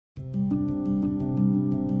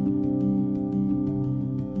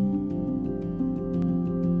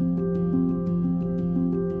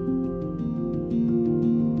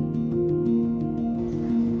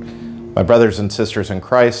My brothers and sisters in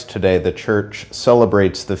Christ, today the Church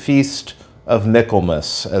celebrates the Feast of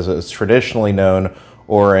Michaelmas, as it's traditionally known,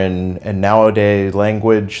 or in nowadays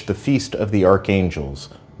language, the Feast of the Archangels,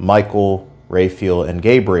 Michael, Raphael, and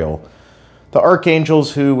Gabriel. The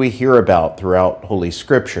archangels who we hear about throughout Holy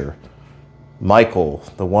Scripture. Michael,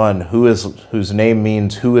 the one whose name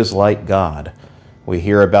means "who is like God." We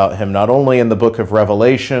hear about him not only in the book of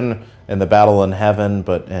Revelation, in the battle in heaven,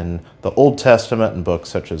 but in the Old Testament in books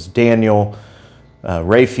such as Daniel.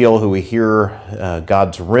 Raphael, who we hear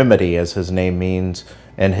God's remedy, as his name means,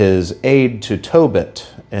 and his aid to Tobit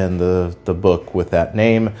in the book with that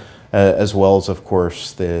name, as well as, of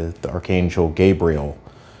course, the Archangel Gabriel,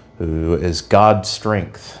 who is God's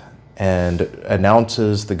strength and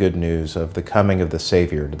announces the good news of the coming of the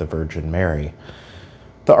Savior to the Virgin Mary.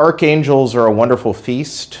 The archangels are a wonderful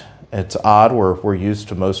feast. It's odd, we're used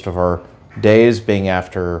to most of our days being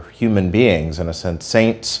after human beings, in a sense,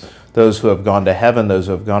 saints, those who have gone to heaven, those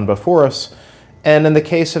who have gone before us. And in the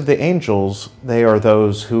case of the angels, they are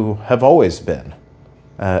those who have always been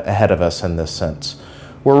ahead of us in this sense.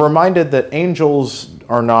 We're reminded that angels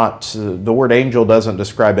are not, the word angel doesn't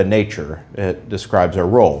describe a nature, it describes a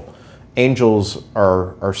role. Angels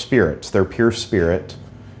are spirits, they're pure spirit,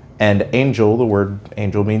 and angel, the word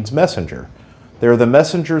angel means messenger. They're the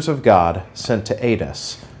messengers of God sent to aid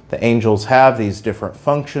us. The angels have these different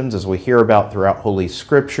functions, as we hear about throughout Holy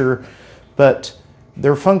Scripture, but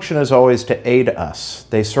their function is always to aid us.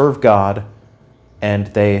 They serve God, and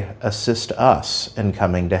they assist us in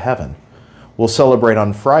coming to heaven. We'll celebrate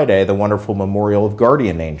on Friday the wonderful memorial of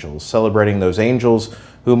guardian angels, celebrating those angels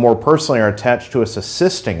who more personally are attached to us,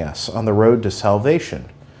 assisting us on the road to salvation.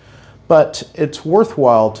 But it's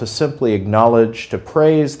worthwhile to simply acknowledge, to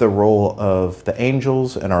praise the role of the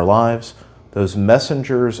angels in our lives, those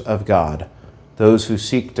messengers of God, those who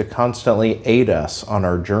seek to constantly aid us on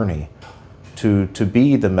our journey, to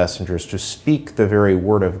be the messengers, to speak the very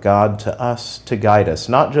word of God to us, to guide us,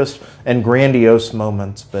 not just in grandiose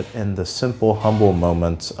moments, but in the simple, humble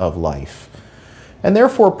moments of life. And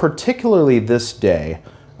therefore, particularly this day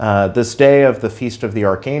of the Feast of the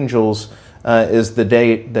Archangels, is the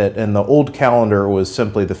date that in the old calendar was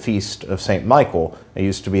simply the Feast of St. Michael. It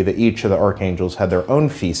used to be that each of the archangels had their own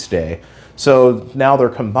feast day. So now they're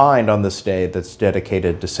combined on this day that's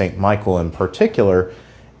dedicated to St. Michael in particular.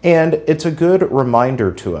 And it's a good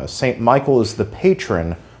reminder to us. St. Michael is the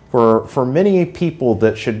patron for many people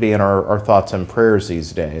that should be in our thoughts and prayers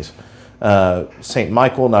these days. St.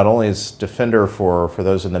 Michael not only is defender for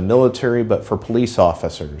those in the military, but for police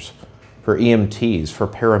officers, for EMTs, for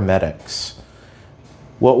paramedics.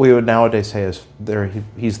 What we would nowadays say is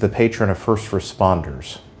he's the patron of first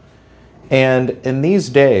responders. And in these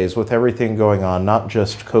days, with everything going on, not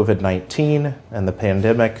just COVID-19 and the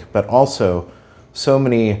pandemic, but also so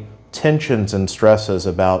many tensions and stresses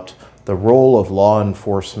about the role of law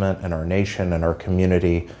enforcement in our nation and our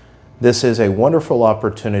community, this is a wonderful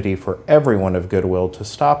opportunity for everyone of goodwill to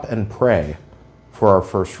stop and pray for our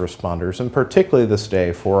first responders, and particularly this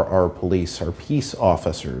day for our police, our peace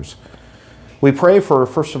officers. We pray for,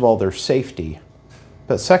 first of all, their safety,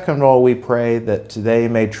 but second of all, we pray that they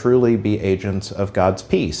may truly be agents of God's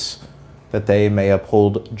peace, that they may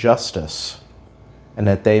uphold justice, and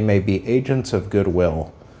that they may be agents of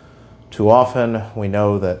goodwill. Too often, we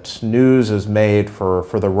know that news is made for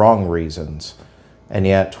the wrong reasons, and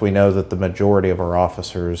yet we know that the majority of our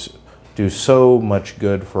officers do so much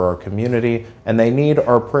good for our community, and they need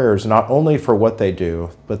our prayers not only for what they do,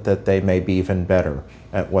 but that they may be even better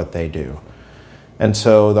at what they do. And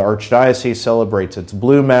so the Archdiocese celebrates its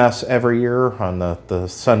Blue Mass every year on the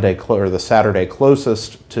Sunday or the Saturday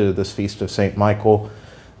closest to this Feast of St. Michael.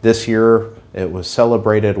 This year it was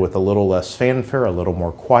celebrated with a little less fanfare, a little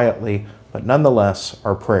more quietly, but nonetheless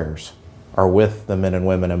our prayers are with the men and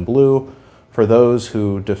women in blue for those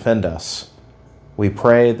who defend us. We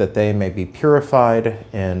pray that they may be purified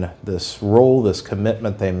in this role, this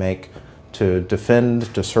commitment they make to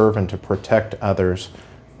defend, to serve, and to protect others,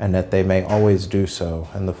 and that they may always do so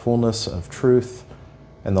in the fullness of truth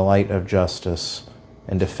and the light of justice,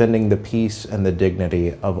 and defending the peace and the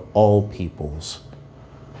dignity of all peoples.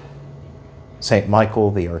 St.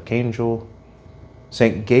 Michael the Archangel,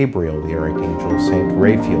 St. Gabriel the Archangel, St.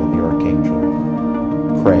 Raphael the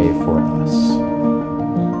Archangel, pray for us.